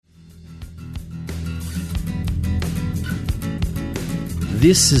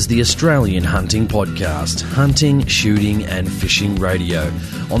This is the Australian Hunting Podcast, hunting, shooting and fishing radio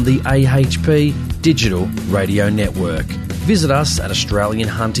on the AHP Digital Radio Network. Visit us at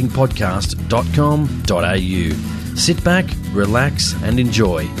australianhuntingpodcast.com.au. Sit back, relax and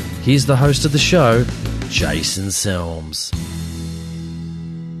enjoy. Here's the host of the show, Jason Selms.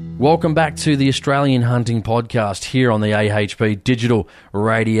 Welcome back to the Australian Hunting Podcast here on the AHP Digital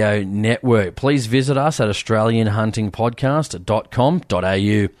Radio Network. Please visit us at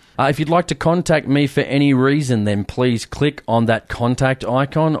australianhuntingpodcast.com.au. If you'd like to contact me for any reason, then please click on that contact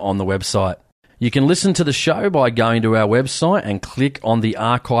icon on the website. You can listen to the show by going to our website and click on the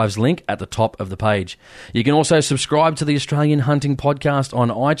archives link at the top of the page. You can also subscribe to the Australian Hunting Podcast on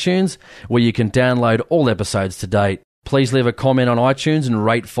iTunes, where you can download all episodes to date. Please leave a comment on iTunes and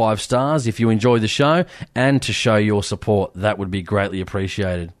rate 5 stars if you enjoy the show, and to show your support. That would be greatly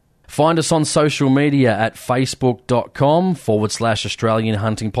appreciated. Find us on social media at facebook.com/Australian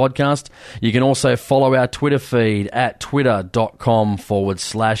Hunting Podcast. You can also follow our Twitter feed at twitter.com/AH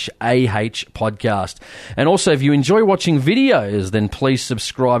Podcast. And also, if you enjoy watching videos, then please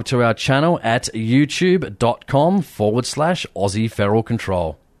subscribe to our channel at youtube.com/Aussie Feral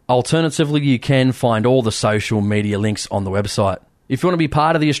Control. Alternatively, you can find all the social media links on the website. If you want to be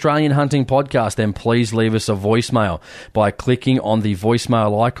part of the Australian Hunting Podcast, then please leave us a voicemail by clicking on the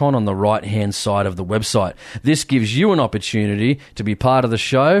voicemail icon on the right-hand side of the website. This gives you an opportunity to be part of the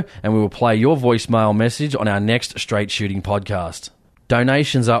show, and we will play your voicemail message on our next Straight Shooting podcast.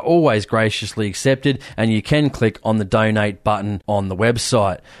 Donations are always graciously accepted, and you can click on the donate button on the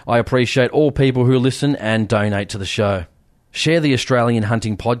website. I appreciate all people who listen and donate to the show. Share the Australian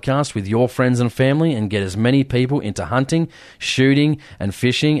Hunting Podcast with your friends and family and get as many people into hunting, shooting and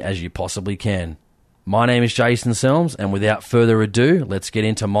fishing as you possibly can. My name is Jason Selms, and without further ado, let's get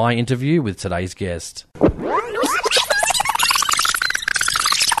into my interview with today's guest.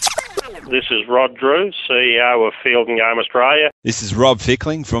 This is Rod Drew, CEO of Field and Game Australia. This is Rob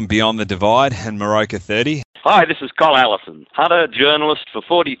Fickling from Beyond the Divide and Moroka 30. Hi, this is Col Allison, hunter, journalist for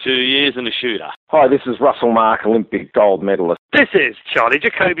 42 years and a shooter. Hi, this is Russell Mark, Olympic gold medalist. This is Charlie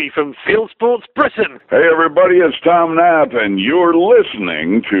Jacoby from Field Sports Britain. Hey everybody, it's Tom Knapp, and you're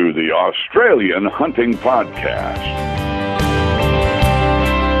listening to the Australian Hunting Podcast.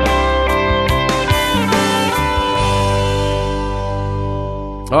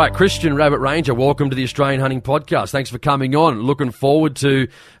 All right, Christian Rabbit Ranger, welcome to the Australian Hunting Podcast. Thanks for coming on. Looking forward to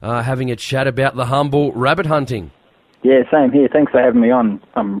having a chat about the humble rabbit hunting. Yeah, same here. Thanks for having me on.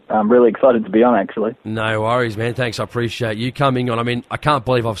 I'm really excited to be on, actually. No worries, man. Thanks. I appreciate you coming on. I mean, I can't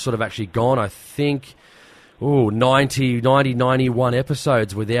believe I've sort of actually gone, I think, 91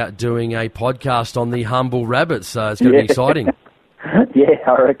 episodes without doing a podcast on the humble rabbit, so it's going to be exciting. Yeah,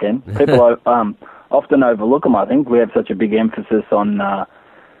 I reckon. People often overlook them, I think. We have such a big emphasis on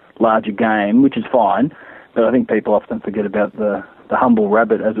larger game, which is fine, but I think people often forget about the humble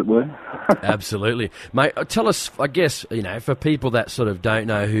rabbit, as it were. Absolutely. Mate, tell us, I guess, for people that sort of don't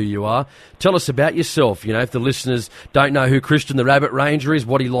know who you are, tell us about yourself. If the listeners don't know who Christian the Rabbit Ranger is,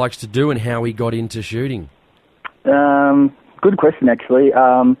 what he likes to do and how he got into shooting. Good question, actually.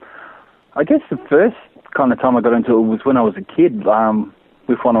 I guess the first kind of time I got into it was when I was a kid,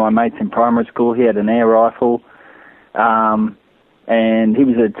 with one of my mates in primary school. He had an air rifle, and he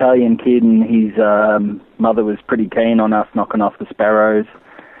was an Italian kid, and his mother was pretty keen on us knocking off the sparrows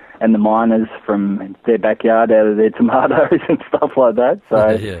and the miners from their backyard out of their tomatoes and stuff like that.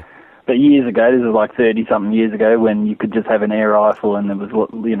 So, yeah. But years ago, this was like 30-something years ago, when you could just have an air rifle and there was,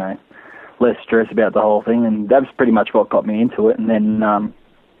 less stress about the whole thing, and that's pretty much what got me into it. And then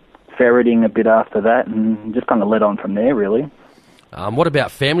ferreting a bit after that, and just kind of led on from there, really. What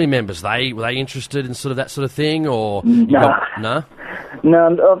about family members? Were they interested in sort of that sort of thing, or No,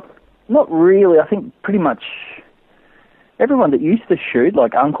 not really. I think pretty much everyone that used to shoot,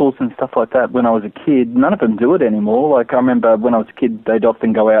 like uncles and stuff like that, when I was a kid, none of them do it anymore. Like I remember when I was a kid, they'd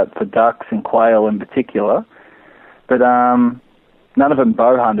often go out for ducks and quail in particular, but none of them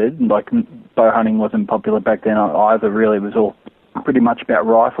bow hunted. Like bow hunting wasn't popular back then either. Really, it was all pretty much about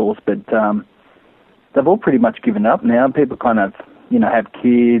rifles, but they've all pretty much given up now. People kind of have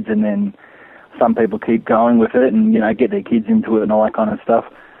kids, and then some people keep going with it and, get their kids into it and all that kind of stuff.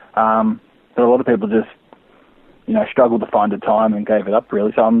 But a lot of people just, struggled to find the time and gave it up,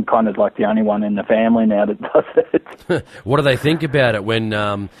 really. So I'm kind of like the only one in the family now that does it. What do they think about it when,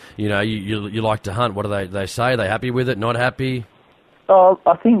 you like to hunt? What do they say? Are they happy with it, not happy? Oh,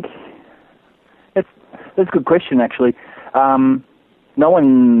 I think that's a good question, actually. No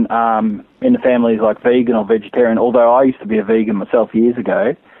one in the family is like vegan or vegetarian, although I used to be a vegan myself years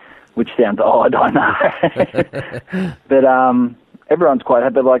ago, which sounds odd, I know. But everyone's quite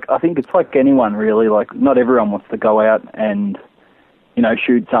happy. Like, I think it's like anyone really. Like, not everyone wants to go out and, you know,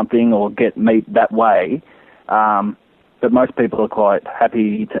 shoot something or get meat that way. But most people are quite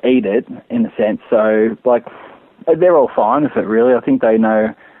happy to eat it, in a sense. So, like, they're all fine with it, really. I think they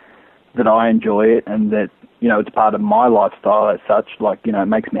know that I enjoy it and that, you know, it's part of my lifestyle as such. Like, you know, it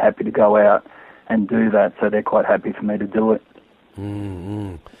makes me happy to go out and do that, so they're quite happy for me to do it.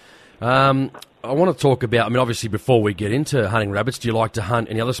 I want to talk about, I mean, obviously, before we get into hunting rabbits, do you like to hunt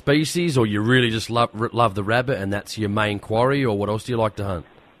any other species, or you really just love the rabbit and that's your main quarry, or what else do you like to hunt?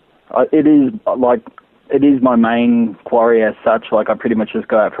 It is my main quarry as such. Like, I pretty much just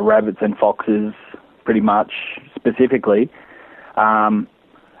go out for rabbits and foxes, pretty much, specifically.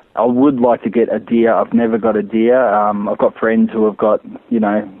 I would like to get a deer. I've never got a deer. I've got friends who have got, you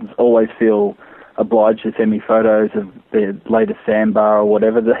know, always feel obliged to send me photos of their latest sandbar or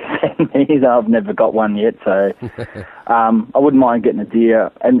whatever they send me. I've never got one yet, so I wouldn't mind getting a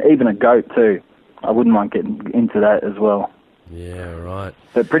deer, and even a goat too. I wouldn't mind getting into that as well. Yeah, right.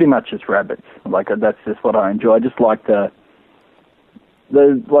 But pretty much just rabbits. Like, that's just what I enjoy. I just like they're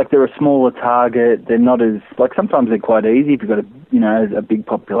a smaller target. They're not as, like, sometimes they're quite easy if you've got a big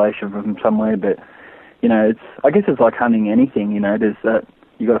population of them somewhere. But, you know, I guess it's like hunting anything. You know, there's that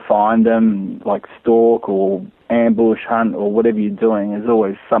you got to find them, like stalk or ambush hunt or whatever you're doing. There's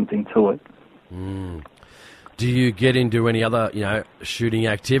always something to it. Do you get into any other, you know, shooting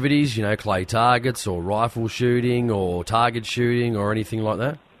activities? You know, clay targets or rifle shooting or target shooting or anything like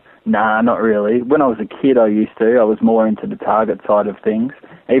that? Nah, not really. When I was a kid, I used to. I was more into the target side of things.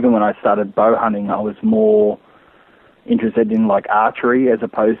 Even when I started bow hunting, I was more interested in, like, archery as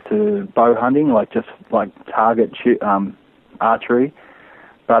opposed to bow hunting, like just like target archery.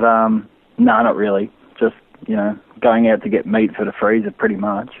 But no, not really. Just, you know, going out to get meat for the freezer, pretty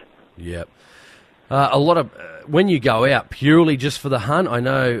much. Yep. A lot of when you go out purely just for the hunt, I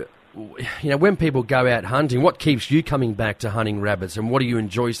know, you know, when people go out hunting, what keeps you coming back to hunting rabbits, and what do you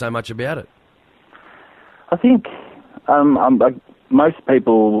enjoy so much about it? I think most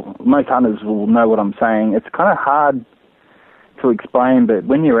hunters will know what I'm saying. It's kind of hard to explain, but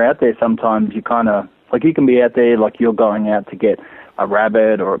when you're out there, sometimes you kind of, like, you can be out there like you're going out to get a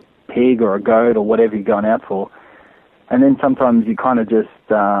rabbit or a pig or a goat or whatever you're going out for, and then sometimes you kind of just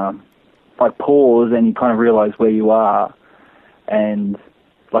like pause and you kind of realize where you are, and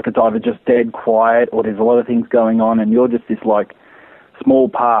like it's either just dead quiet or there's a lot of things going on and you're just this like small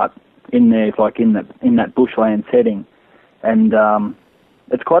part in there, like in that bushland setting, and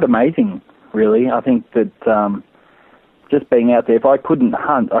it's quite amazing, really. I think that just being out there, if I couldn't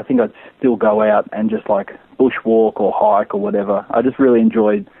hunt, I think I'd still go out and just like bushwalk or hike or whatever. I just really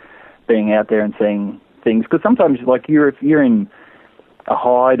enjoyed being out there and seeing things, because sometimes, like, if you're in a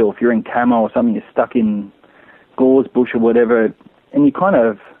hide or if you're in camo or something, you're stuck in gorse bush or whatever, and you kind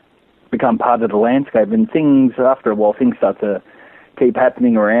of become part of the landscape, and things, after a while, things start to keep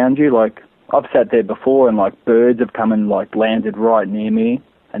happening around you. Like, I've sat there before and, like, birds have come and, like, landed right near me,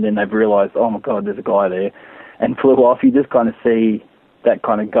 and then they've realised, oh my God, there's a guy there, and flew off. You just kind of see that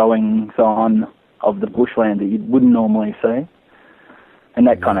kind of goings on of the bushland that you wouldn't normally see, and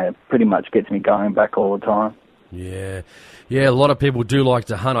that kind of pretty much gets me going back all the time. Yeah, a lot of people do like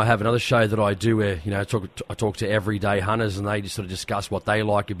to hunt. I have another show that I do where, you know, I talk to everyday hunters, and they just sort of discuss what they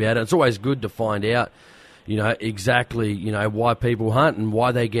like about it. It's always good to find out, you know, exactly, you know, why people hunt and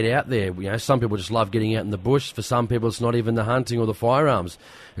why they get out there. You know, some people just love getting out in the bush. For some people, it's not even the hunting or the firearms.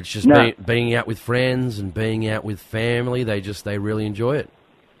 It's just being out with friends and being out with family. They really enjoy it.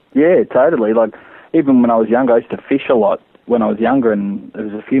 Yeah, totally. Like, even when I was younger, I used to fish a lot when I was younger, and there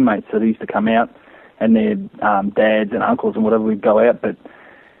was a few mates that used to come out, and their dads and uncles and whatever would go out, but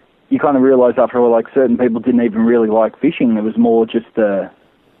you kind of realise after a while, like, certain people didn't even really like fishing. It was more just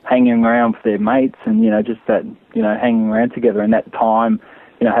hanging around with their mates and, you know, just that, you know, hanging around together and that time,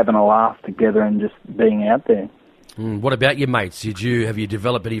 you know, having a laugh together and just being out there. What about your mates? Have you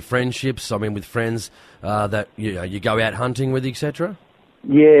developed any friendships, I mean, with friends that, you know, you go out hunting with, etc.?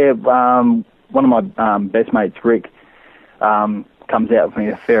 Yeah, one of my best mates, Rick, comes out with me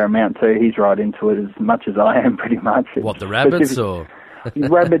a fair amount too. He's right into it as much as I am, pretty much. What, the rabbits or?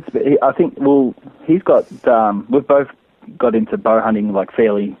 Rabbits, but I think, well, he's got, we've both got into bow hunting like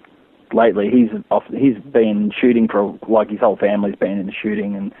fairly lately. He's been shooting for, like, his whole family's been into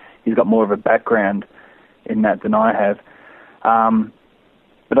shooting, and he's got more of a background in that than I have.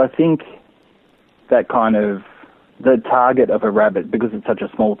 But I think that kind of, the target of a rabbit, because it's such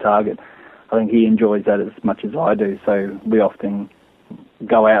a small target, I think he enjoys that as much as I do. So we often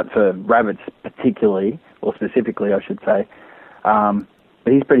go out for rabbits particularly, or specifically I should say,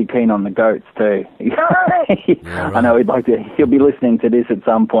 But he's pretty keen on the goats too. Right. I know he'll be listening to this at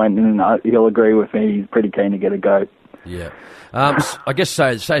some point, and he'll agree with me. He's pretty keen to get a goat. Yeah. I guess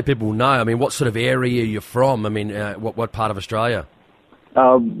say people know, I mean, what sort of area you're from? I mean, what part of Australia?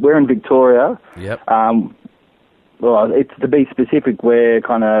 We're in Victoria. Yep. Well, it's to be specific, we're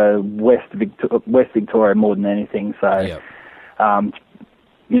kind of West Victoria more than anything. So, Yep.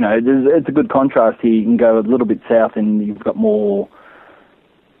 it's a good contrast here. You can go a little bit south and you've got more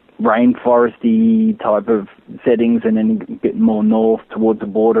rainforesty type of settings, and then you get more north towards the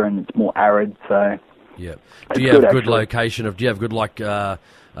border and it's more arid. So, yeah. Do you have good location do you have good a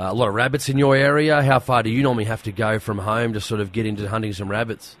lot of rabbits in your area? How far do you normally have to go from home to sort of get into hunting some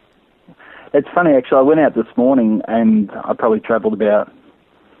rabbits? It's funny, actually. I went out this morning and I probably travelled about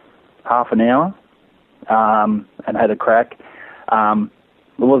half an hour and had a crack. It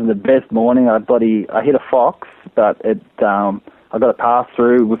wasn't the best morning. I hit a fox, but I got a pass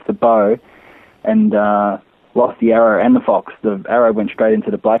through with the bow and lost the arrow and the fox. The arrow went straight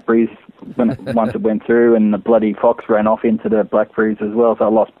into the blackberries once it went through, and the bloody fox ran off into the blackberries as well, so I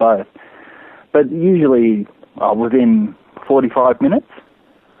lost both. But usually within 45 minutes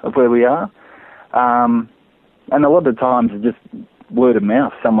of where we are. And a lot of the times it's just word of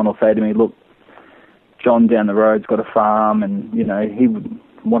mouth. Someone will say to me, look, John down the road's got a farm and, he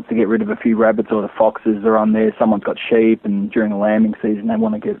wants to get rid of a few rabbits, or the foxes are on there. Someone's got sheep, and during the lambing season they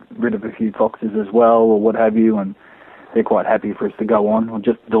want to get rid of a few foxes as well, or what have you, and they're quite happy for us to go on. Or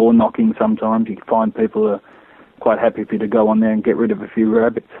just door knocking sometimes. You can find people who are quite happy for you to go on there and get rid of a few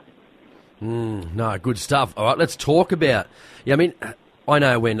rabbits. No, good stuff. All right, let's talk about... I mean, I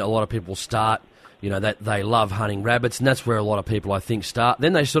know when a lot of people start, that they love hunting rabbits, and that's where a lot of people, I think, start.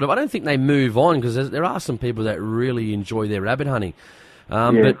 Then they I don't think they move on, because there are some people that really enjoy their rabbit hunting.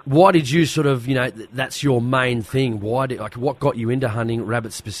 But why did you sort of, that's your main thing? What got you into hunting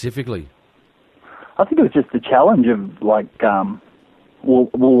rabbits specifically? I think it was just the challenge of, I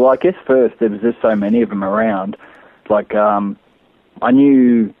guess first there was just so many of them around. I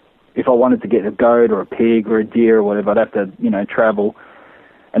knew if I wanted to get a goat or a pig or a deer or whatever, I'd have to, travel.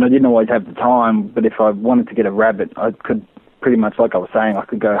 And I didn't always have the time, but if I wanted to get a rabbit, I could pretty much, like I was saying, I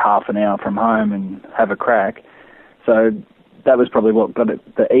could go half an hour from home and have a crack. So that was probably what got it,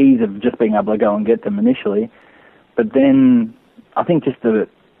 the ease of just being able to go and get them initially. But then I think just the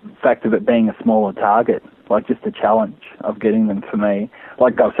fact of it being a smaller target, just the challenge of getting them for me.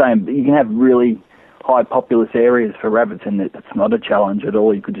 Like I was saying, you can have really high populous areas for rabbits and it's not a challenge at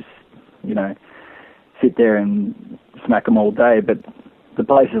all. You could just, sit there and smack them all day. But the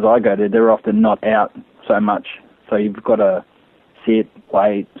places I go to, they're often not out so much. So you've got to sit,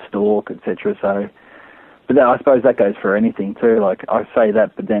 wait, stalk, etc. So, but I suppose that goes for anything too. I say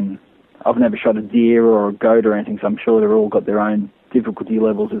that, but then I've never shot a deer or a goat or anything, so I'm sure they've all got their own difficulty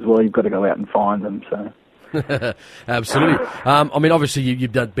levels as well. You've got to go out and find them. So. Absolutely. I mean, obviously,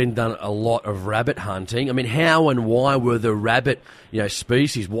 you've done a lot of rabbit hunting. I mean, how and why were the rabbit,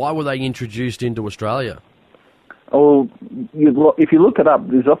 species? Why were they introduced into Australia? Oh, if you look it up,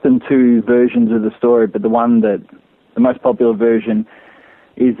 there's often two versions of the story, but the most popular version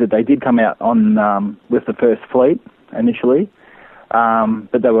is that they did come out on with the first fleet initially,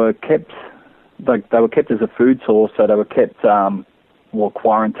 but they were kept as a food source, so they were kept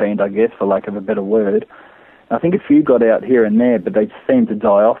quarantined, I guess, for lack of a better word. I think a few got out here and there, but they seemed to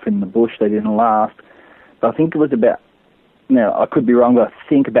die off in the bush. They didn't last. But I think it was about, now I could be wrong, but I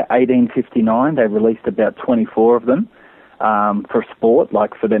think about 1859 they released about 24 of them for sport,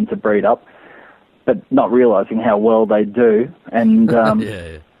 for them to breed up, but not realising how well they do. And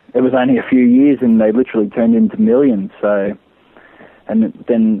It was only a few years and they literally turned into millions. So, and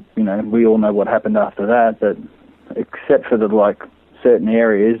then, we all know what happened after that, but except for the certain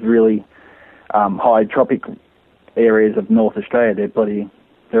areas, really high tropic areas of North Australia,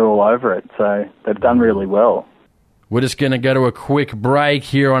 they're all over it. So they've done really well. We're just going to go to a quick break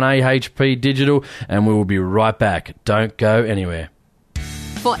here on AHP Digital, and we will be right back. Don't go anywhere.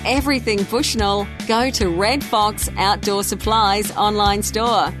 For everything Bushnell, go to Red Fox Outdoor Supplies online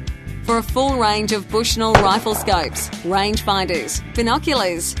store. For a full range of Bushnell rifle scopes, rangefinders,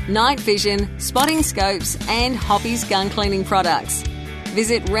 binoculars, night vision, spotting scopes, and hobbies gun cleaning products.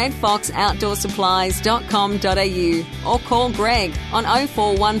 Visit redfoxoutdoorsupplies.com.au or call Greg on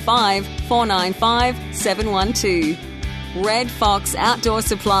 0415 495 712. Red Fox Outdoor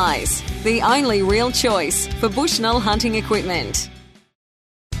Supplies, the only real choice for Bushnell hunting equipment.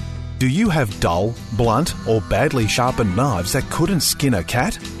 Do you have dull, blunt, or badly sharpened knives that couldn't skin a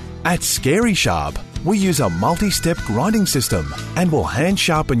cat? At Scary Sharp, we use a multi-step grinding system and will hand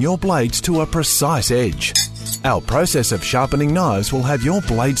sharpen your blades to a precise edge. Our process of sharpening knives will have your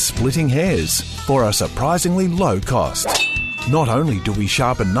blade splitting hairs for a surprisingly low cost. Not only do we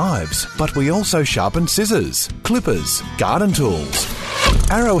sharpen knives, but we also sharpen scissors, clippers, garden tools,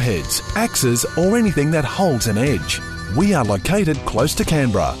 arrowheads, axes, or anything that holds an edge. We are located close to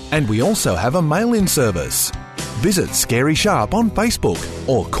Canberra, and we also have a mail-in service. Visit Scary Sharp on Facebook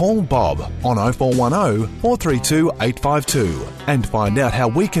or call Bob on 0410 432 852 and find out how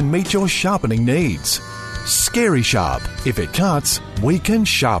we can meet your sharpening needs. Scary Sharp. If it cuts, we can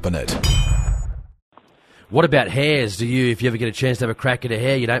sharpen it. What about hairs? If you ever get a chance to have a crack at a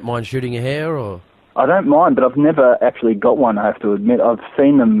hair, you don't mind shooting a hair, or? I don't mind, but I've never actually got one, I have to admit. I've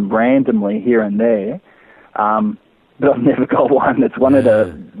seen them randomly here and there, but I've never got one. It's one of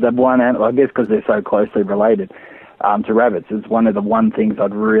the one animal, I guess because they're so closely related to rabbits, it's one of the one things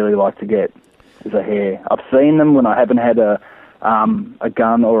I'd really like to get is a hair. I've seen them when I haven't had a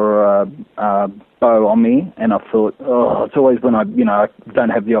gun or a bow on me, and I've thought, it's always when I don't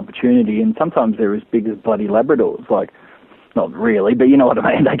have the opportunity, and sometimes they're as big as bloody Labradors, like, not really, but you know what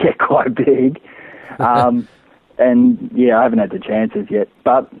I mean, they get quite big. And yeah, I haven't had the chances yet,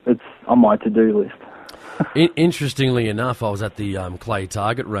 but it's on my to-do list. Interestingly enough, I was at the clay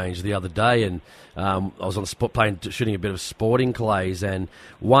target range the other day, and I was on the spot shooting a bit of sporting clays, and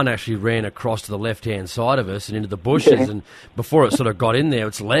one actually ran across to the left-hand side of us and into the bushes, and before it sort of got in there,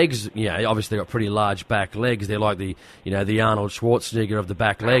 its legs, obviously got pretty large back legs. They're like the Arnold Schwarzenegger of the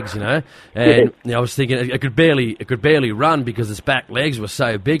back legs, and I was thinking it could barely run because its back legs were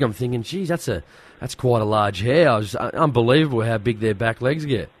so big. I'm thinking, geez, that's quite a large hair. It's unbelievable how big their back legs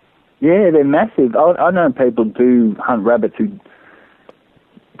get. Yeah, they're massive. I know people do hunt rabbits who,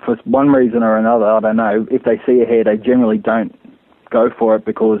 for one reason or another, I don't know, if they see a hare, they generally don't go for it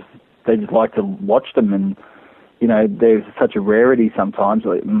because they just like to watch them, and, there's such a rarity sometimes,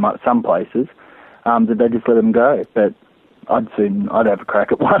 like some places, that they just let them go. But I'd have a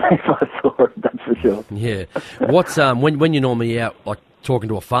crack at one if I saw it, that's for sure. Yeah. What's when you're normally out, like, talking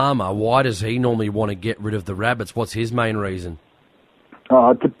to a farmer, why does he normally want to get rid of the rabbits? What's his main reason?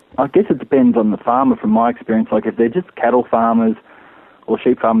 I guess it depends on the farmer from my experience. Like if they're just cattle farmers or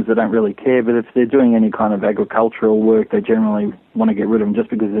sheep farmers, they don't really care. But if they're doing any kind of agricultural work, they generally want to get rid of them just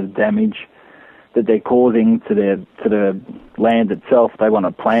because of the damage that they're causing to the land itself. They want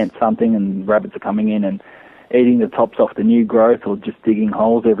to plant something and rabbits are coming in and eating the tops off the new growth or just digging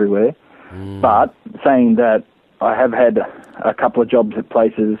holes everywhere. But saying that, I have had a couple of jobs at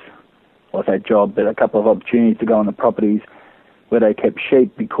places, well, I say job, but a couple of opportunities to go on the properties where they kept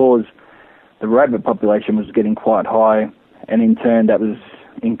sheep because the rabbit population was getting quite high, and in turn that was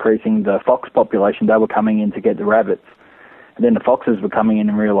increasing the fox population. They were coming in to get the rabbits. And then the foxes were coming in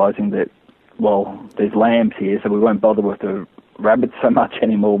and realising that, well, there's lambs here, so we won't bother with the rabbits so much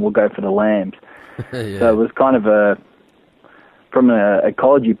anymore, we'll go for the lambs. Yeah. So it was kind of from an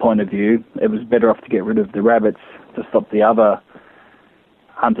ecology point of view, it was better off to get rid of the rabbits to stop the other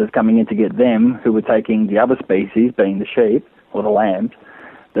hunters coming in to get them, who were taking the other species, being the sheep, or the lambs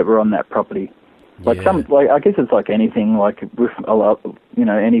that were on that property. I guess it's like anything, like with a lot,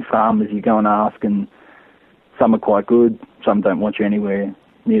 any farmers you go and ask, and some are quite good, some don't want you anywhere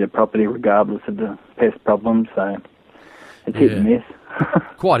near the property regardless of the pest problems, so it's hit and miss.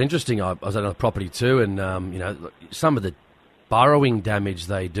 Quite interesting. I was at a property too, and some of the burrowing damage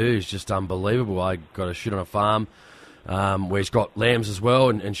they do is just unbelievable. I got a shoot on a farm where he's got lambs as well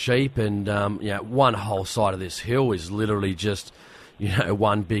and sheep, and one whole side of this hill is literally just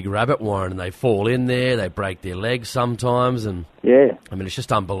one big rabbit warren, and they fall in there, they break their legs sometimes, and it's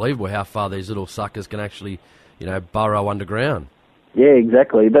just unbelievable how far these little suckers can actually burrow underground. Yeah,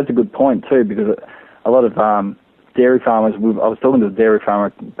 exactly. That's a good point too, because a lot of dairy farmers, I was talking to a dairy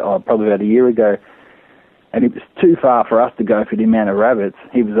farmer probably about a year ago, and it was too far for us to go for the amount of rabbits.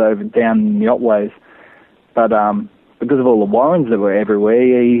 He was over down in the Otways, but because of all the warrens that were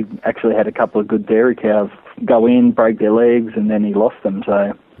everywhere, he actually had a couple of good dairy cows go in, break their legs, and then he lost them.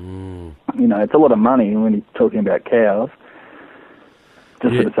 So, it's a lot of money when you're talking about cows,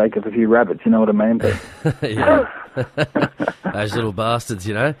 just for the sake of a few rabbits, you know what I mean? But those little bastards,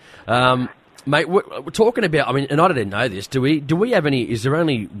 Mate, we're talking about, and I didn't know this, do we have any, is there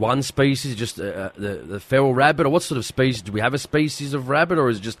only one species, just the feral rabbit, or what sort of species, do we have a species of rabbit, or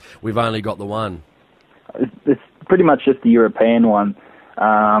is it just we've only got the one? It's pretty much just the European one.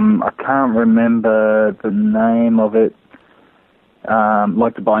 I can't remember the name of it,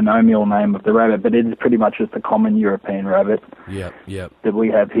 like the binomial name of the rabbit, but it is pretty much just a common European rabbit that we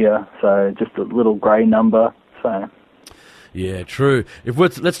have here, so just a little grey number, so... Yeah, true.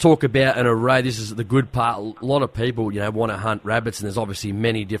 Let's talk about an array. This is the good part. A lot of people, want to hunt rabbits, and there's obviously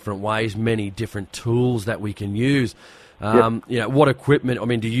many different ways, many different tools that we can use. What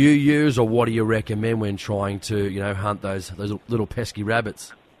equipment, do you use, or what do you recommend when trying to, hunt those little pesky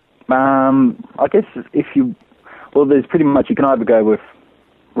rabbits? I guess there's pretty much, you can either go with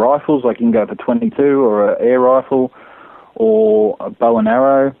rifles, like you can go for 22 or an air rifle, or a bow and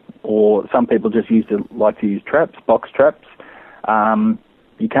arrow, or some people just like to use traps, box traps.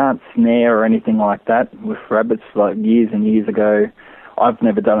 You can't snare or anything like that with rabbits. Like years and years ago, I've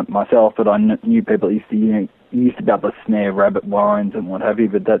never done it myself, but I knew people that used to be able to snare rabbit warrens and what have you,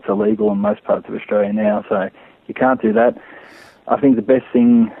 but that's illegal in most parts of Australia now, so you can't do that. I think the best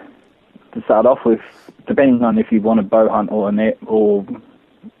thing to start off with, depending on if you want to bow hunt or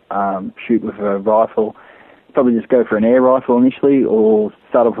shoot with a rifle, probably just go for an air rifle initially, or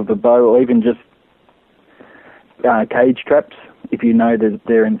start off with a bow, or even just cage traps if you know that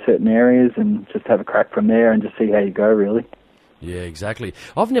they're in certain areas, and just have a crack from there and just see how you go, really. Yeah, exactly.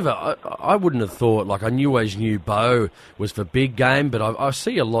 I wouldn't have thought, I always knew bow was for big game, but I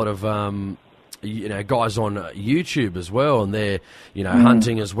see a lot of, guys on YouTube as well, and they're,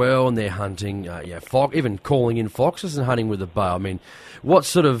 hunting as well, and they're hunting, even calling in foxes and hunting with a bow. What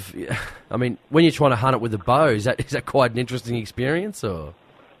sort of, when you're trying to hunt it with a bow, is that quite an interesting experience, or?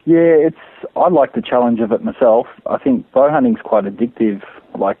 Yeah, I like the challenge of it myself. I think bow hunting's quite addictive,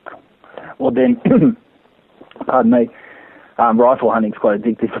 pardon me. Rifle hunting's quite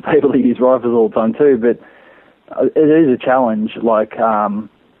addictive for people who use rifles all the time too, but it is a challenge. I'm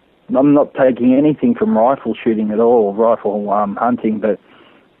not taking anything from rifle shooting at all, rifle hunting, but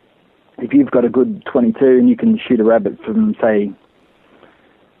if you've got a good 22 and you can shoot a rabbit from, say,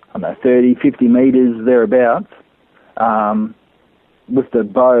 30, 50 metres, thereabouts, with the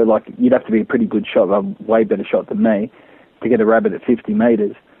bow, you'd have to be a pretty good shot, a way better shot than me, to get a rabbit at 50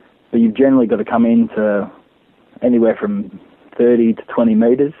 metres. But you've generally got to come into anywhere from 30 to 20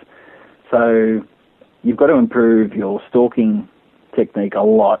 metres. So you've got to improve your stalking technique a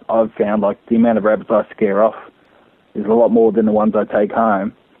lot. I've found the amount of rabbits I scare off is a lot more than the ones I take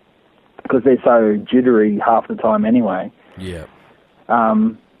home, because they're so jittery half the time anyway. Yeah.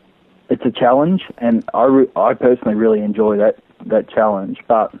 It's a challenge, and I personally really enjoy that challenge.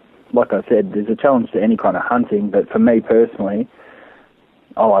 But like I said, there's a challenge to any kind of hunting, but for me personally,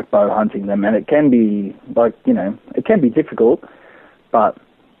 I like bow hunting them, and it can be it can be difficult, but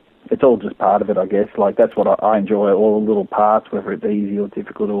it's all just part of it, I guess. That's what I enjoy, all the little parts, whether it's easy or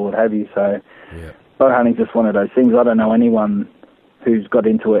difficult or what have you. So bow hunting's just one of those things. I don't know anyone who's got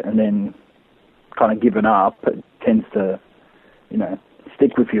into it and then kind of given up. It tends to,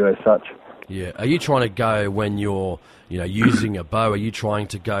 stick with you as such. Yeah. Are you trying to go, when you're, using a bow, are you trying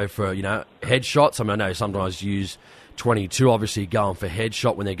to go for, headshots? I know sometimes use 22, obviously going for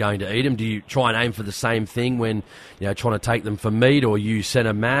headshot when they're going to eat them. Do you try and aim for the same thing when, trying to take them for meat, or you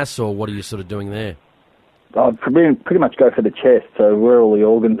center mass, or what are you sort of doing there? I'd pretty much go for the chest, so where all the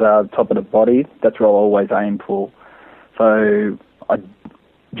organs are, top of the body, that's where I'll always aim for. So I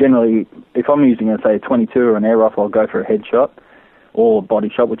generally, if I'm using, say, a 22 or an air rifle, I'll go for a headshot or body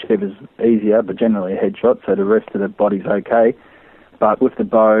shot, whichever's easier, but generally a headshot, so the rest of the body's okay. But with the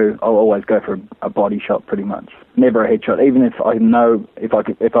bow, I'll always go for a body shot pretty much. Never a headshot. Even if I know, if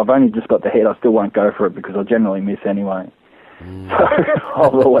I've only just got the head, I still won't go for it, because I'll generally miss anyway. So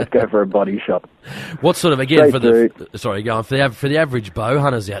I'll always go for a body shot. What sort of, again, for the average bow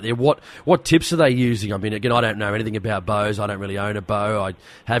hunters out there, what tips are they using? Again, I don't know anything about bows. I don't really own a bow. I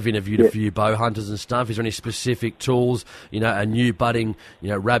have interviewed a few bow hunters and stuff. Is there any specific tools, a new budding,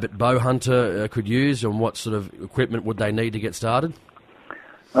 rabbit bow hunter could use, and what sort of equipment would they need to get started?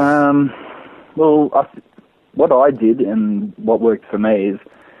 What I did and what worked for me is,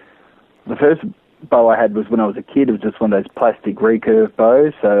 the first bow I had was when I was a kid. It was just one of those plastic recurve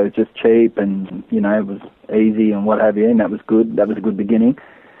bows, so it was just cheap and, it was easy and what have you, and that was good. That was a good beginning.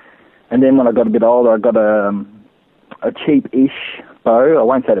 And then when I got a bit older, I got a cheap-ish bow. I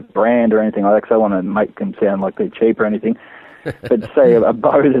won't say the brand or anything like that, because I want to make them sound like they're cheap or anything. But say a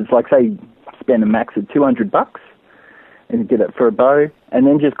bow that's say, spend a max of $200 and get it for a bow, and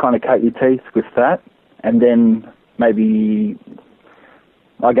then just kind of cut your teeth with that. And then maybe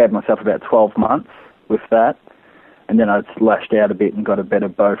I gave myself about 12 months with that, and then I slashed out a bit and got a better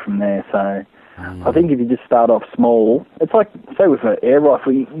bow from there. So I think if you just start off small, it's like, say with an air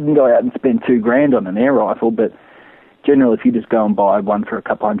rifle, you can go out and spend $2,000 on an air rifle, but generally if you just go and buy one for a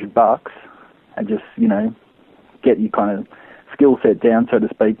couple $100 and just, get your kind of skill set down, so to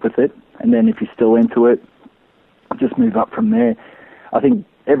speak, with it, and then if you're still into it, just move up from there. I think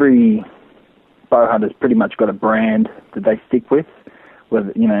every bow hunters pretty much got a brand that they stick with,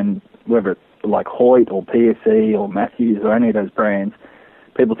 whether it's like Hoyt or PSE or Matthews or any of those brands.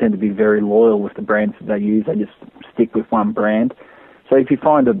 People tend to be very loyal with the brands that they use. They just stick with one brand. So if you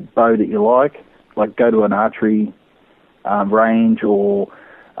find a bow that you like go to an archery range or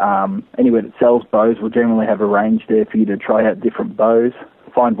anywhere that sells bows will generally have a range there for you to try out different bows,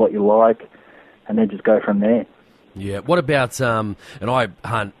 find what you like, and then just go from there. Yeah. What about, and I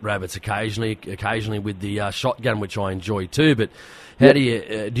hunt rabbits occasionally with the shotgun, which I enjoy too, but how do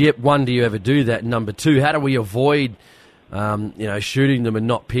you ever do that? Number two, how do we avoid, shooting them and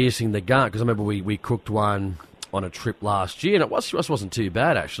not piercing the gun? Because I remember we cooked one on a trip last year, and it wasn't too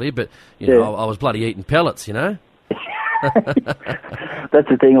bad actually, but, I was bloody eating pellets, That's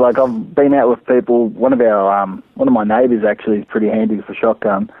the thing. Like, I've been out with people. One of my neighbours actually is pretty handy with a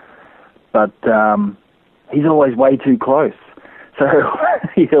shotgun, but he's always way too close. So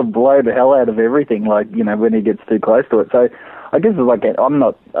he'll blow the hell out of everything. When he gets too close to it. So I guess it's like I'm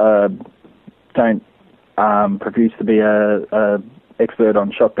not don't profuse to be a expert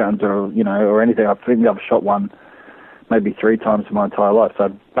on shotguns or anything. I think I've shot one maybe 3 times in my entire life, so I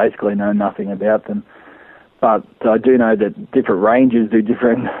basically know nothing about them. But I do know that different ranges do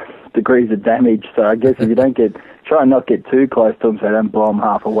different degrees of damage. So I guess if you try and not get too close to them so they don't blow them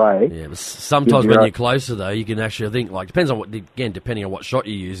half away. Yeah, but sometimes when you're closer, though, you can actually think, depends on depending on what shot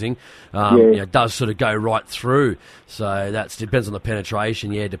you're using, it does sort of go right through. So that depends on the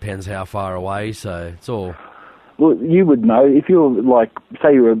penetration. Yeah, it depends how far away. So it's all... Well, you would know if you're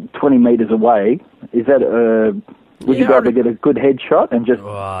say you were 20 metres away. Is that would you be able to get a good headshot and just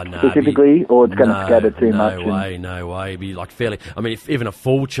specifically, or it's going to scatter too much? No way. It'd be fairly. I mean, if even a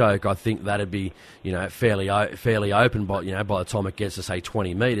full choke, I think that'd be fairly open by by the time it gets to say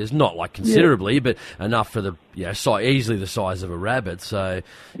 20 metres. Not considerably, but enough for the easily the size of a rabbit. So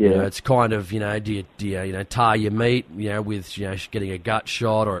it's kind of do you tar your meat with getting a gut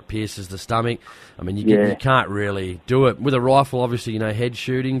shot or it pierces the stomach. I mean, you can't really do it with a rifle. Obviously, head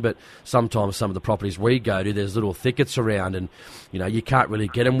shooting, but sometimes some of the properties we go to, there's little thickets around, and you can't really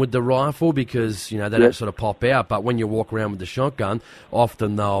get them with the rifle because they don't sort of pop out. But when you walk around with the shotgun,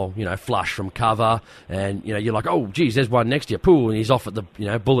 often they'll flush from cover, and you're like, oh geez, there's one next to you, pull, and he's off at the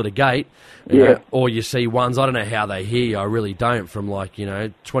bull at a gate. Or you see ones, I don't know how they hear you, I really don't, from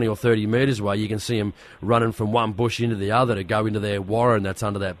 20 or 30 metres away. You can see them running from one bush into the other to go into their warren that's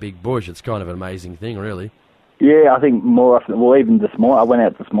under that big bush. It's kind of an amazing thing, really. Yeah, I think more often. Well, even this morning, I went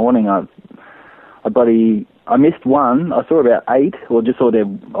out this morning. I missed one. I saw about 8, or just saw a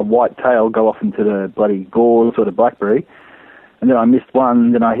white tail go off into the bloody gorse or the blackberry, and then I missed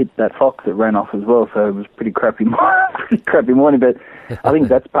one. Then I hit that fox that ran off as well. So it was pretty crappy morning. But I think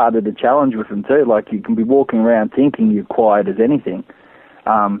that's part of the challenge with them too. You can be walking around thinking you're quiet as anything,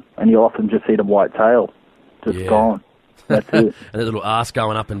 and you'll often just see the white tail just gone. That's it. And the little arse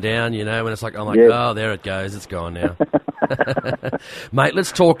going up and down, when it's oh, there it goes, it's gone now. Mate,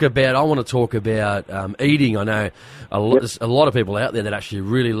 I want to talk about eating. I know there's a lot of people out there that actually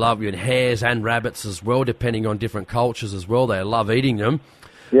really love and hares and rabbits as well, depending on different cultures as well. They love eating them.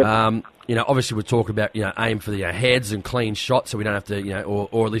 Yep. Obviously we talk about, aim for the heads and clean shots so we don't have to,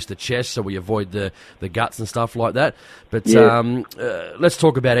 or at least the chest so we avoid the guts and stuff like that. But let's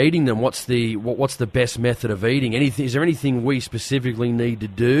talk about eating them. What's the best method of eating? Is there anything we specifically need to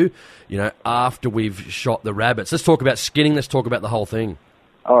do, after we've shot the rabbits? Let's talk about skinning. Let's talk about the whole thing.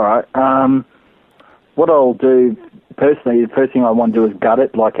 All right. What I'll do, personally, the first thing I want to do is gut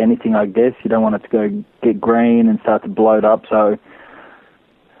it, like anything, I guess. You don't want it to go get green and start to bloat up, so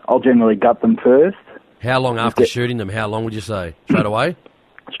I'll generally gut them first. How long after shooting them? How long would you say? Straight away?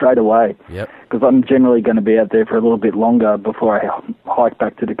 Straight away. Yep. Because I'm generally going to be out there for a little bit longer before I hike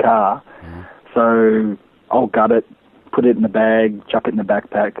back to the car. So I'll gut it, put it in the bag, chuck it in the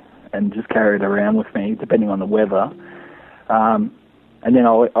backpack, and just carry it around with me, depending on the weather. And then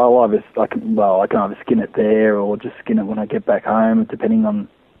I can either skin it there or just skin it when I get back home, depending on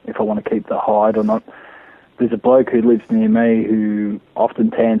if I want to keep the hide or not. There's a bloke who lives near me who often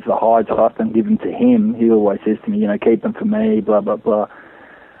tans the hides. I often give them to him. He always says to me, keep them for me, blah, blah, blah.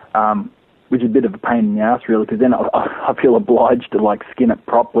 Which is a bit of a pain in the ass, really, because then I feel obliged to, skin it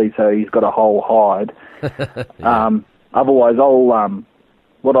properly so he's got a whole hide. Otherwise, I'll...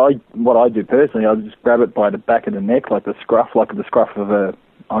 What I do personally, I'll just grab it by the back of the neck, like the scruff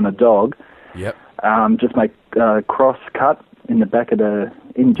on a dog. Yep. Just make a cross cut in the back of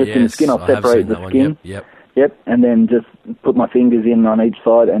in the skin. I'll separate the skin. Yep. And then just put my fingers in on each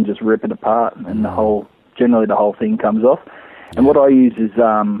side and just rip it apart, and generally the whole thing comes off. And what I use is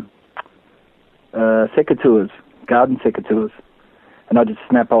secateurs, garden secateurs, and I just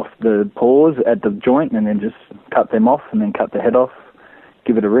snap off the paws at the joint and then just cut them off and then cut the head off,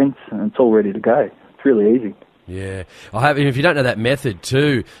 give it a rinse, and it's all ready to go. It's really easy. Yeah, if you don't know that method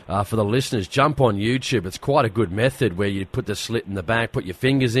too, for the listeners, jump on YouTube. It's quite a good method where you put the slit in the back, put your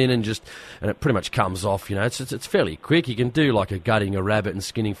fingers in, and it pretty much comes off. You know, it's fairly quick. You can do like a gutting a rabbit and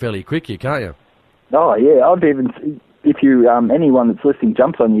skinning fairly quick, can't you? Oh yeah, I've even, if you anyone that's listening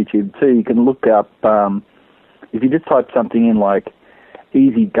jumps on YouTube too, you can look up if you just type something in like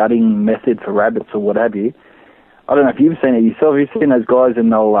easy gutting method for rabbits or what have you. I don't know if you've seen it yourself. You've seen those guys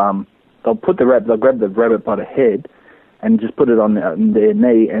and they'll put they'll grab the rabbit by the head and just put it on their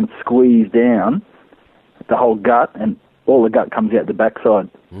knee and squeeze down the whole gut, and all the gut comes out the backside.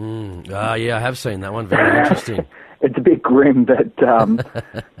 Yeah, I have seen that one. Very interesting. It's a bit grim, but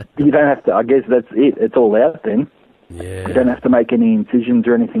you don't have to. I guess that's it. It's all out then. Yeah. You don't have to make any incisions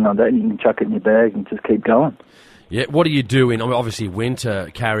or anything like that. You can chuck it in your bag and just keep going. Yeah, what do you do in, obviously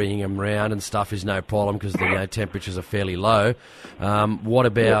winter, carrying them around and stuff is no problem because the temperatures are fairly low. What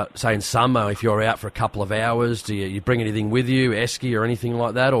about, say, in summer, if you're out for a couple of hours, do you bring anything with you, esky or anything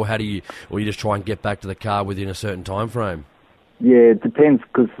like that, or you just try and get back to the car within a certain time frame? Yeah, it depends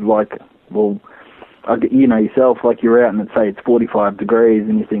because, you know yourself, like you're out and say it's 45 degrees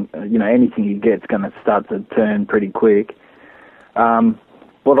and you think, anything you get's going to start to turn pretty quick.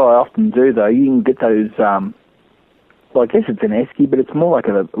 What I often do, though, you can get those... I guess it's an esky, but it's more like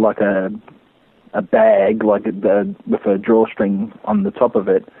a bag, with a drawstring on the top of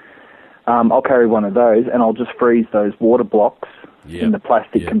it. I'll carry one of those, and I'll just freeze those water blocks in the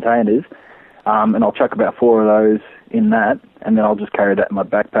plastic containers, and I'll chuck about 4 of those in that, and then I'll just carry that in my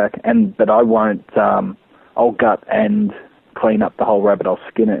backpack. But I won't. I'll gut and clean up the whole rabbit. I'll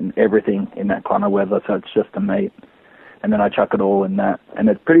skin it and everything in that kind of weather, so it's just the meat, and then I chuck it all in that, and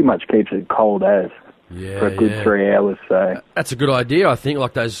it pretty much keeps it cold as. For a good 3 hours, so... That's a good idea, I think,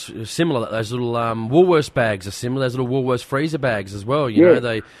 those little Woolworths bags are similar, those little Woolworths freezer bags as well, you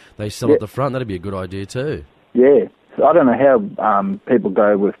know, they sell at the front, that'd be a good idea too. Yeah, so I don't know how people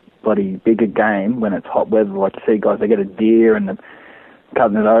go with bloody bigger game when it's hot weather, like you see guys, they get a deer and they're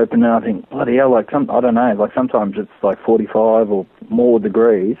cutting it open, and I think, bloody hell, I don't know, sometimes it's 45 or more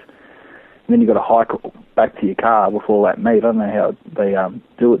degrees, and then you've got to hike back to your car with all that meat. I don't know how they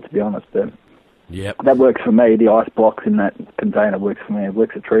do it, to be honest, but... Yep. That works for me. The ice blocks in that container works for me. It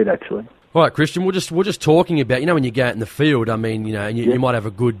works a treat, actually. All right, Christian, we're just talking about, when you go out in the field, I mean, and you might have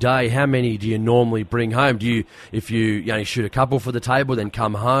a good day. How many do you normally bring home? If you only shoot a couple for the table, then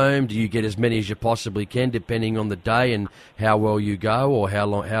come home? Do you get as many as you possibly can, depending on the day and how well you go, or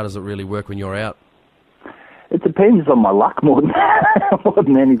how does it really work when you're out? It depends on my luck more than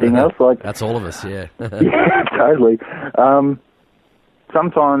anything else. That's all of us, yeah. Yeah, totally.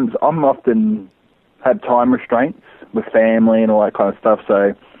 Sometimes I'm often have time restraints with family and all that kind of stuff.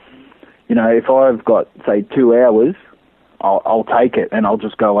 So, if I've got, say, 2 hours, I'll take it and I'll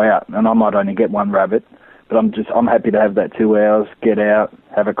just go out. And I might only get one rabbit, but I'm happy to have that 2 hours, get out,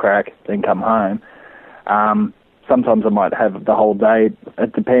 have a crack, then come home. Sometimes I might have the whole day.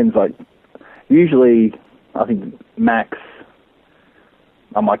 It depends. Usually, I think max,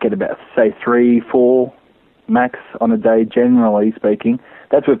 I might get about, say, 3-4 max on a day, generally speaking.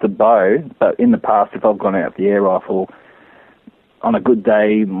 That's with the bow, but in the past, if I've gone out with the air rifle, on a good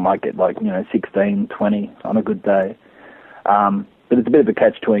day, might get 16, 20 on a good day. But it's a bit of a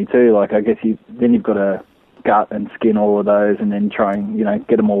catch-22. I guess you've got to gut and skin all of those and then try and,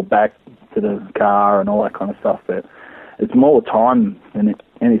 get them all back to the car and all that kind of stuff. But it's more time than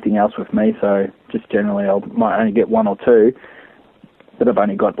anything else with me, so just generally I might only get 1 or 2, but I've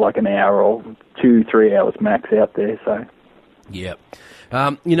only got an hour or 2-3 hours max out there, so... Yep.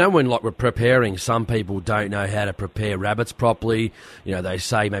 When we're preparing, some people don't know how to prepare rabbits properly. They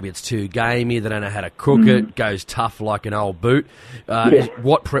say maybe it's too gamey. They don't know how to cook it. Goes tough like an old boot. Do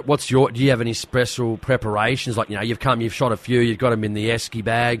you have any special preparations? You've shot a few. You've got them in the esky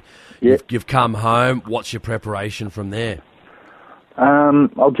bag. Yep. You've come home. What's your preparation from there?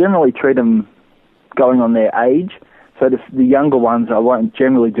 I'll generally treat them going on their age. So the younger ones, I won't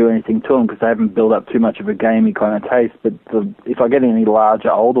generally do anything to them because they haven't built up too much of a gamey kind of taste. But if I get any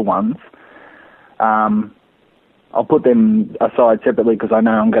larger, older ones, I'll put them aside separately because I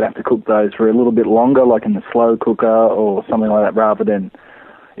know I'm going to have to cook those for a little bit longer, like in the slow cooker or something like that, rather than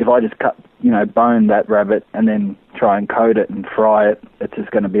if I just bone that rabbit and then try and coat it and fry it, it's just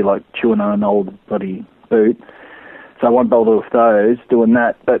going to be like chewing on an old bloody boot. So I won't bother with those, doing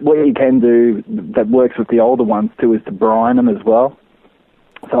that. But what you can do that works with the older ones too is to brine them as well.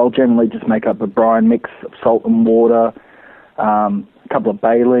 So I'll generally just make up a brine mix of salt and water, a couple of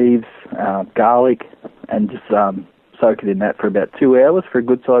bay leaves, garlic, and just soak it in that for about 2 hours for a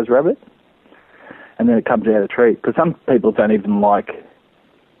good-sized rabbit, and then it comes out a treat. Because some people don't even like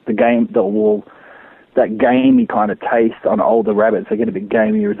that gamey kind of taste on older rabbits. They get a bit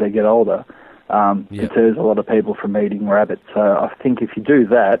gamier as they get older. Deters a lot of people from eating rabbit. So I think if you do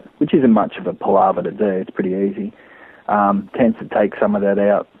that, which isn't much of a palaver to do, it's pretty easy, tends to take some of that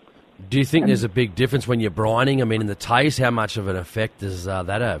out. Do you think there's a big difference when you're brining? I mean, in the taste, how much of an effect does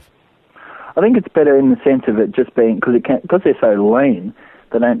that have? I think it's better in the sense of it just being, because they're so lean,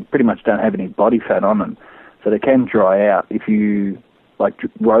 they pretty much don't have any body fat on them. So they can dry out if you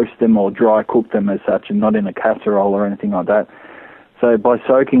roast them or dry cook them as such, and not in a casserole or anything like that. So by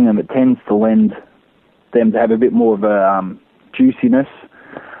soaking them, it tends to lend them to have a bit more of a juiciness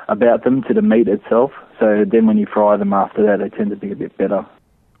about them to the meat itself. So then when you fry them after that, they tend to be a bit better.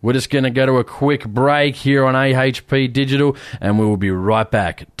 We're just going to go to a quick break here on AHP Digital, and we will be right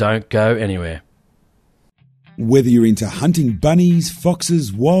back. Don't go anywhere. Whether you're into hunting bunnies,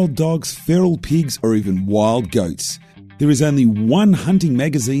 foxes, wild dogs, feral pigs, or even wild goats, there is only one hunting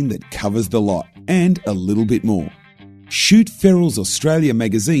magazine that covers the lot, and a little bit more. Shoot Ferals Australia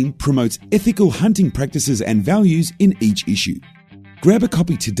magazine promotes ethical hunting practices and values in each issue. Grab a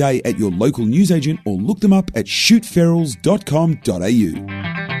copy today at your local newsagent or look them up at shootferals.com.au.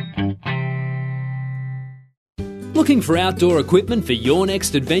 Looking for outdoor equipment for your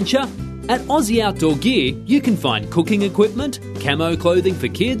next adventure? At Aussie Outdoor Gear, you can find cooking equipment, camo clothing for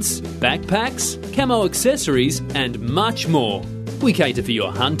kids, backpacks, camo accessories, and much more. We cater for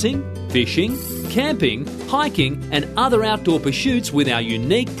your hunting, fishing, camping, hiking, and other outdoor pursuits with our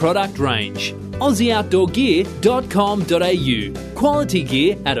unique product range. AussieOutdoorGear.com.au. Quality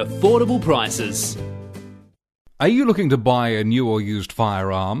gear at affordable prices. Are you looking to buy a new or used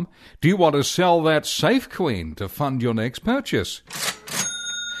firearm? Do you want to sell that Safe Queen to fund your next purchase?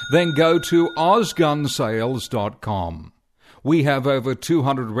 Then go to OzGunSales.com. We have over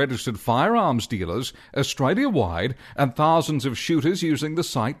 200 registered firearms dealers Australia-wide and thousands of shooters using the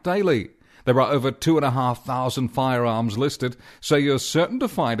site daily. There are over 2,500 firearms listed, so you're certain to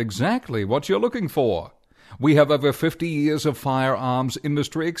find exactly what you're looking for. We have over 50 years of firearms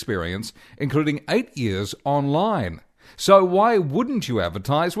industry experience, including 8 years online. So why wouldn't you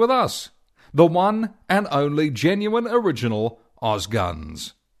advertise with us? The one and only genuine original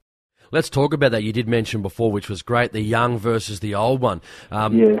Ozguns. Let's talk about that. You did mention before, which was great, the young versus the old one.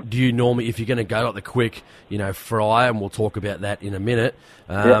 Do you normally, if you're going to go like the quick, fry, and we'll talk about that in a minute,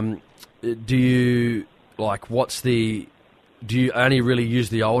 do you do you only really use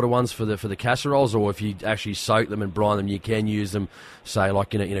the older ones for the casseroles, or if you actually soak them and brine them, you can use them, say,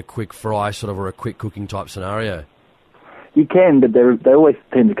 like in a quick fry sort of, or a quick cooking type scenario? You can, but they always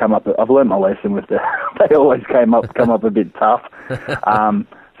tend to come up. I've learned my lesson with them. They always come up a bit tough.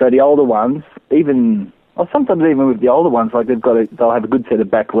 So the older ones, sometimes even with the older ones, like they'll have a good set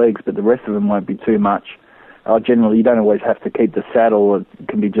of back legs, but the rest of them won't be too much. Generally, you don't always have to keep the saddle. It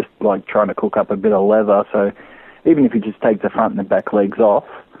can be just like trying to cook up a bit of leather. So even if you just take the front and the back legs off,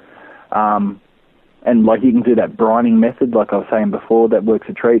 and like you can do that brining method, like I was saying before, that works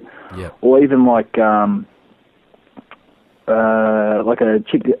a treat. Yep. Or even like a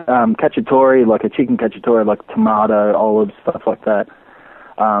chicken cacciatore, like a chicken cacciatore, like tomato, olives, stuff like that.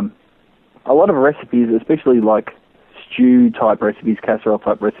 A lot of recipes, especially like stew-type recipes,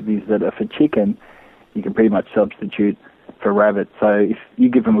 casserole-type recipes that are for chicken, you can pretty much substitute for rabbit. So if you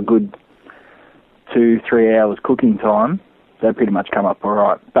give them a good 2-3 hours cooking time, they pretty much come up all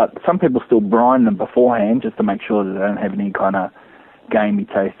right. But some people still brine them beforehand just to make sure that they don't have any kind of gamey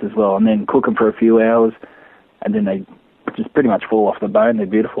taste as well, and then cook them for a few hours, and then they just pretty much fall off the bone. They're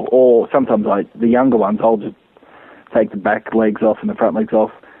beautiful. Or sometimes, like the younger ones, I'll just take the back legs off and the front legs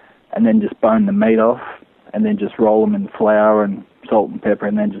off, and then just bone the meat off, and then just roll them in flour and salt and pepper,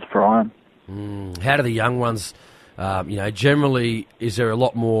 and then just fry them. How do the young ones, generally, is there a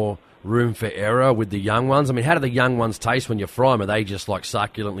lot more room for error with the young ones? I mean, how do the young ones taste when you fry them? Are they just like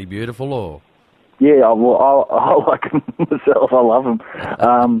succulently beautiful, or? Yeah, I like them myself. I love them.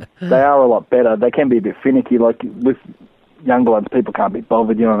 They are a lot better. They can be a bit finicky. Like with younger ones, people can't be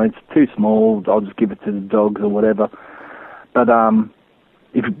bothered. It's too small. I'll just give it to the dogs or whatever. But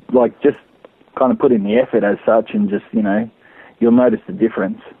if just kind of put in the effort as such, and just you'll notice the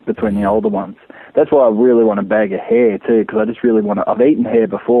difference between the older ones. That's why I really want a bag of hare too, because I just really want to. I've eaten hare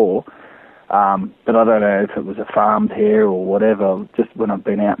before, but I don't know if it was a farmed hare or whatever. Just when I've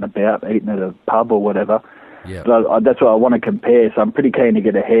been out and about, eating at a pub or whatever. Yeah. But that's what I want to compare. So I'm pretty keen to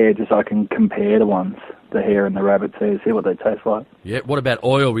get a hare just so I can compare the ones, the hare and the rabbit too, see what they taste like. Yeah. What about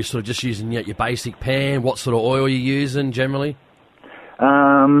oil? We're sort of just using your basic pan. What sort of oil are you using generally?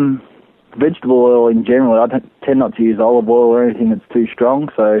 vegetable oil in general, I tend not to use olive oil or anything that's too strong,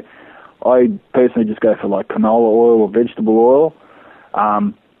 so I personally just go for like canola oil or vegetable oil.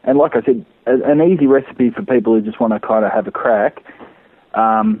 And like I said, an easy recipe for people who just want to kind of have a crack.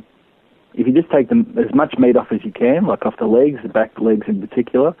 If you just take as much meat off as you can, like off the legs, the back legs in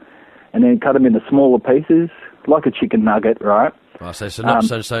particular, and then cut them into smaller pieces, like a chicken nugget, right? Oh, so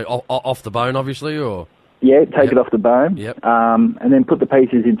off the bone, obviously, or? Yeah, take it off the bone. Yep. And then put the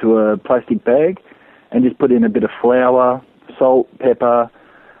pieces into a plastic bag and just put in a bit of flour, salt, pepper,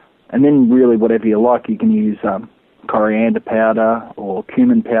 and then really whatever you like. You can use coriander powder or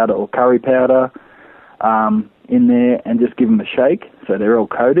cumin powder or curry powder in there and just give them a shake so they're all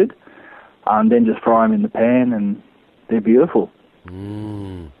coated. Then just fry them in the pan and they're beautiful.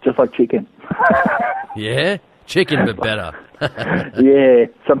 Just like chicken. Yeah? Chicken, but better. Yeah,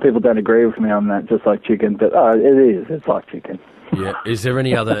 some people don't agree with me on that, just like chicken, but it is. It's like chicken. Yeah. Is there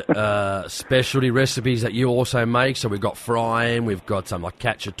any other specialty recipes that you also make? So we've got frying, we've got some like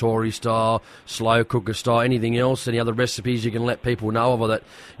cacciatore style, slow cooker style, anything else? Any other recipes you can let people know of or that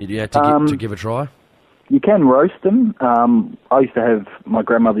to give a try? You can roast them. I used to have, my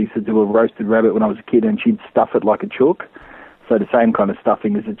grandmother used to do a roasted rabbit when I was a kid, and she'd stuff it like a chook. So the same kind of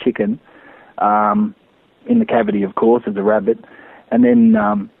stuffing as a chicken, in the cavity, of course, as a rabbit, and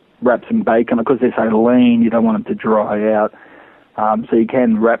then wrap some bacon. Because they're so lean, you don't want them to dry out. So you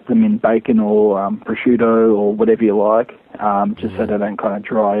can wrap them in bacon or prosciutto or whatever you like, just so they don't kind of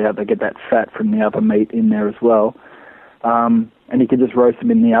dry out. They get that fat from the other meat in there as well. And you can just roast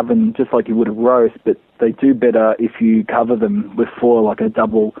them in the oven just like you would a roast, but they do better if you cover them with foil, like a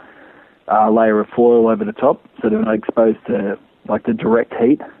double layer of foil over the top, so they're not exposed to like the direct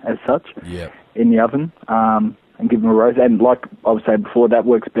heat as such in the oven, and give them a roast. And like I was saying before, that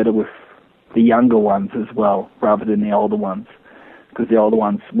works better with the younger ones as well, rather than the older ones, because the older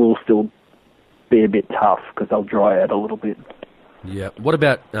ones will still be a bit tough because they'll dry out a little bit. Yeah. What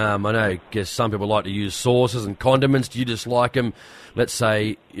about, I guess some people like to use sauces and condiments. Do you just like them, let's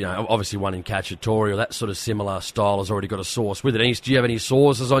say, obviously one in cacciatore or that sort of similar style has already got a sauce with it. Do you have any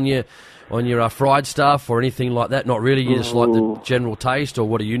sauces on your fried stuff or anything like that? Not really. You just like the general taste, or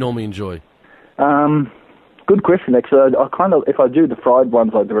what do you normally enjoy? Good question, actually. I kind of, if I do the fried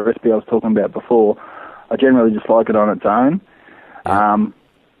ones like the recipe I was talking about before, I generally just like it on its own. Yeah.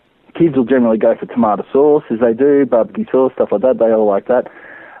 Kids will generally go for tomato sauce, as they do, barbecue sauce, stuff like that. They all like that.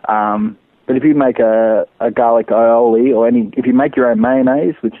 But if you make a garlic aioli, or if you make your own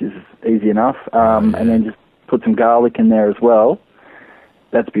mayonnaise, which is easy enough, and then just put some garlic in there as well,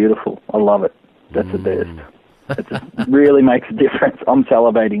 that's beautiful. I love it. That's the best. It just really makes a difference. I'm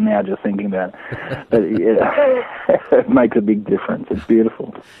salivating now just thinking about it. But, it makes a big difference. It's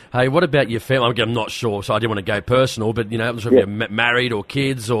beautiful. Hey, what about your family? I'm not sure, so I didn't want to go personal, but, I'm not sure if you're married or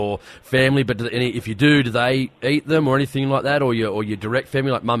kids or family, but if you do they eat them or anything like that, or your direct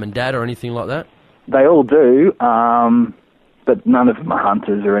family, like mum and dad or anything like that? They all do, but none of them are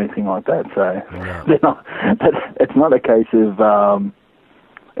hunters or anything like that, so they're not. It's not a case of...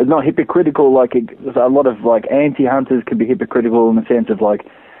 it's not hypocritical, like a lot of like anti-hunters can be hypocritical in the sense of like,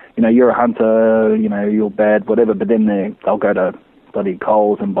 you're a hunter, you're bad, whatever, but then they'll go to bloody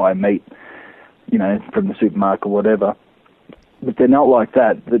Coles and buy meat, from the supermarket or whatever. But they're not like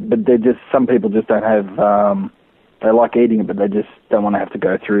that. But they're just, some people just don't have, they like eating it, but they just don't want to have to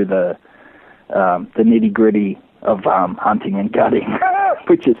go through the nitty-gritty of hunting and gutting,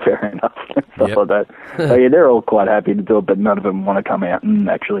 which is fair enough, stuff like that. So yeah, they're all quite happy to do it, but none of them want to come out and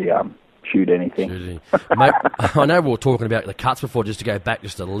actually shoot anything. Mate, I know we were talking about the cuts before, just to go back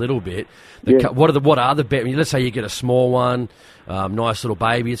just a little bit. What are the best? Let's say you get a small one, nice little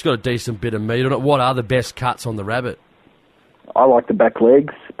baby. It's got a decent bit of meat on it. What are the best cuts on the rabbit? I like the back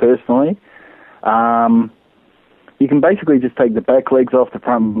legs personally. You can basically just take the back legs off, the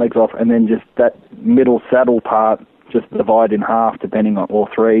front legs off, and then just that middle saddle part, just divide in half, or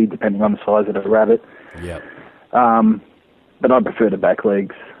three, depending on the size of the rabbit. Yeah. But I prefer the back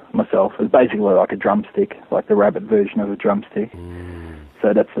legs myself. It's basically like a drumstick, like the rabbit version of a drumstick.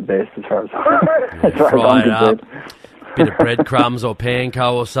 So that's the best as far as I'm concerned. Bit of breadcrumbs or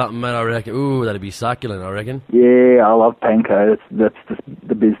panko or something, mate, I reckon. Ooh, that'd be succulent, I reckon. Yeah, I love panko. That's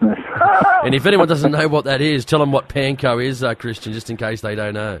the business. And if anyone doesn't know what that is, tell them what panko is, Christian, just in case they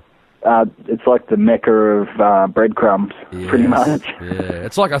don't know. It's like the mecca of breadcrumbs, pretty much. Yeah,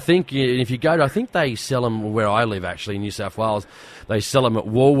 it's like, I think, if you go to, I think they sell them where I live, actually, in New South Wales. They sell them at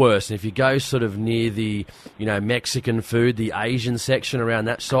Woolworths, and if you go sort of near the, Mexican food, the Asian section around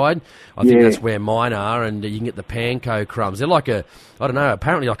that side, I think that's where mine are, and you can get the panko crumbs. They're like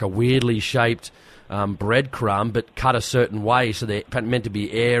apparently like a weirdly shaped breadcrumb, but cut a certain way, so they're meant to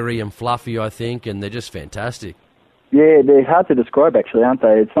be airy and fluffy, I think, and they're just fantastic. Yeah, they're hard to describe, actually, aren't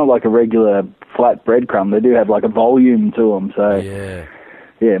they? It's not like a regular flat breadcrumb. They do have like a volume to them, so...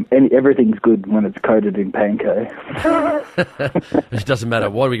 Yeah, everything's good when it's coated in panko. It doesn't matter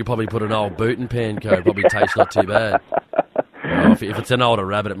what. We could probably put an old boot in panko. Probably tastes not too bad. Well, if it's an older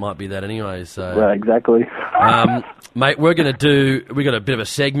rabbit, it might be that anyway. So, well, exactly. Mate, we got a bit of a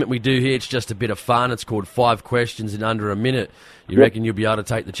segment we do here. It's just a bit of fun. It's called 5 Questions in Under a Minute. You reckon you'll be able to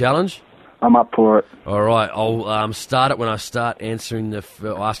take the challenge? I'm up for it. All right, I'll start it when I start asking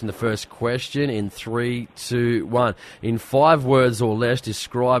the first question in 3, 2, 1. In 5 words or less,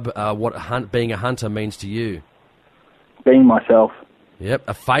 describe what being a hunter means to you. Being myself. Yep.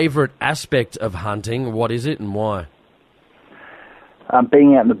 A favourite aspect of hunting, what is it and why?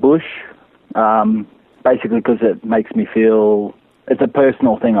 Being out in the bush, basically because it makes me feel... It's a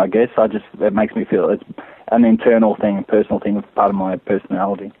personal thing, I guess. It makes me feel... It's an internal thing, a personal thing. It's part of my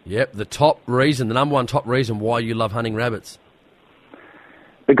personality. Yep. The number one top reason why you love hunting rabbits?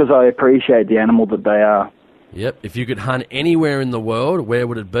 Because I appreciate the animal that they are. Yep. If you could hunt anywhere in the world, where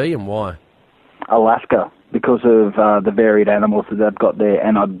would it be and why? Alaska, because of the varied animals that they've got there,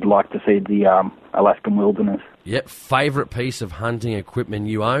 and I'd like to see the Alaskan wilderness. Yep. Favourite piece of hunting equipment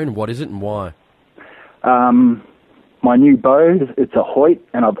you own, what is it and why? My new bow, it's a Hoyt,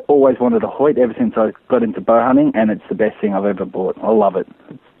 and I've always wanted a Hoyt ever since I got into bow hunting, and it's the best thing I've ever bought. I love it.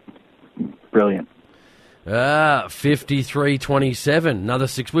 It's brilliant. 53-27, another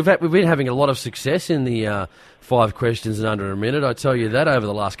 6. We've been having a lot of success in the 5 questions in under a minute. I tell you that over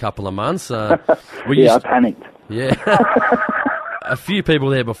the last couple of months. I panicked. Yeah. A few people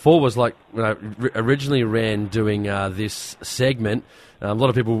there before was like, originally ran doing this segment. A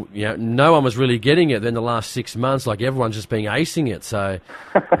lot of people, no one was really getting it. Then the last 6 months, like everyone's just been acing it. So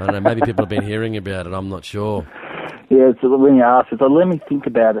I don't know, maybe people have been hearing about it. I'm not sure. Yeah, so when you ask, it's like, let me think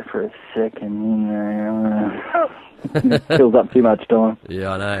about it for a second. It fills up too much time.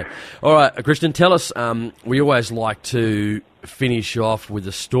 Yeah, I know. All right, Christian, tell us, we always like to finish off with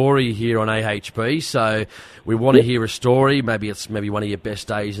a story here on AHP. So we want to hear a story. Maybe it's one of your best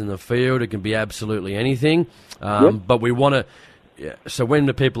days in the field. It can be absolutely anything. But we want to... Yeah, so when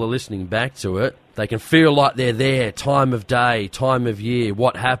the people are listening back to it, they can feel like they're there, time of day, time of year,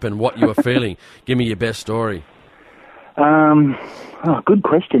 what happened, what you were feeling. Give me your best story. Good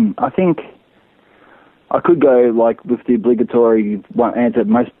question. I think I could go like with the obligatory one answer.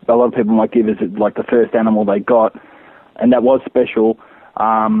 A lot of people might give is like the first animal they got, and that was special.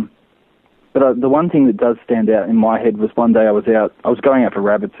 But the one thing that does stand out in my head was one day I was going out for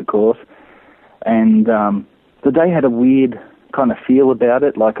rabbits, of course, and the day had a weird kind of feel about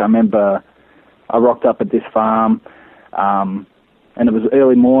it. Like I remember I rocked up at this farm, and it was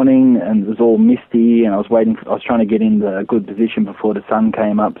early morning and it was all misty, and I was trying to get in the good position before the sun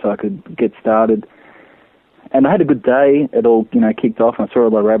came up so I could get started. And I had a good day. It all, kicked off, and I saw a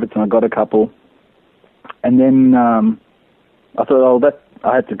lot of rabbits, and I got a couple. And then I thought,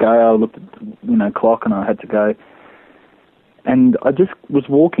 I had to go. I looked at clock, and I had to go. And I just was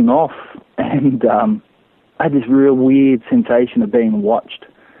walking off, and I had this real weird sensation of being watched.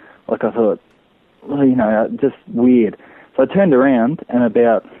 Like I thought, just weird. So I turned around, and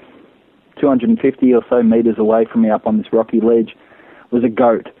about 250 or so meters away from me up on this rocky ledge was a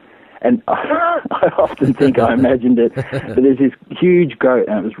goat. And I often think I imagined it, but there's this huge goat,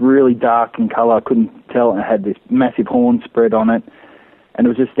 and it was really dark in colour. I couldn't tell, and it had this massive horn spread on it, and it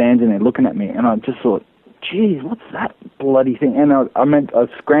was just standing there looking at me, and I just thought, geez, what's that bloody thing? And I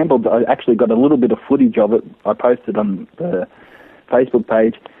scrambled. I actually got a little bit of footage of it. I posted on the Facebook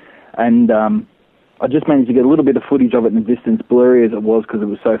page, and I just managed to get a little bit of footage of it in the distance, blurry as it was because it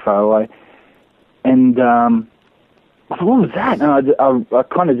was so far away. And I thought, what was that? And I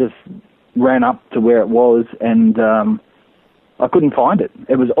kind of just ran up to where it was, and I couldn't find it.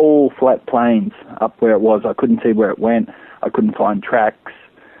 It was all flat plains up where it was. I couldn't see where it went. I couldn't find tracks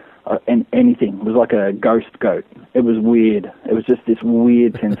and anything. It was like a ghost goat. It was weird. It was just this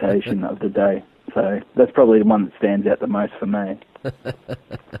weird sensation of the day. So that's probably the one that stands out the most for me.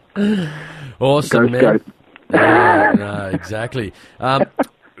 Awesome, ghost man. Goat. No, exactly.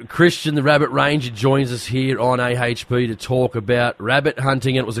 Christian, the Rabbit Ranger, joins us here on AHP to talk about rabbit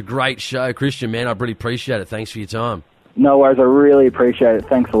hunting, and it was a great show. Christian, man, I really appreciate it. Thanks for your time. No worries. I really appreciate it.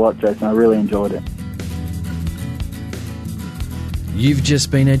 Thanks a lot, Jason. I really enjoyed it. You've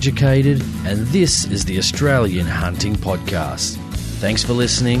just been educated, and this is the Australian Hunting Podcast. Thanks for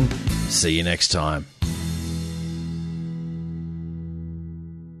listening. See you next time.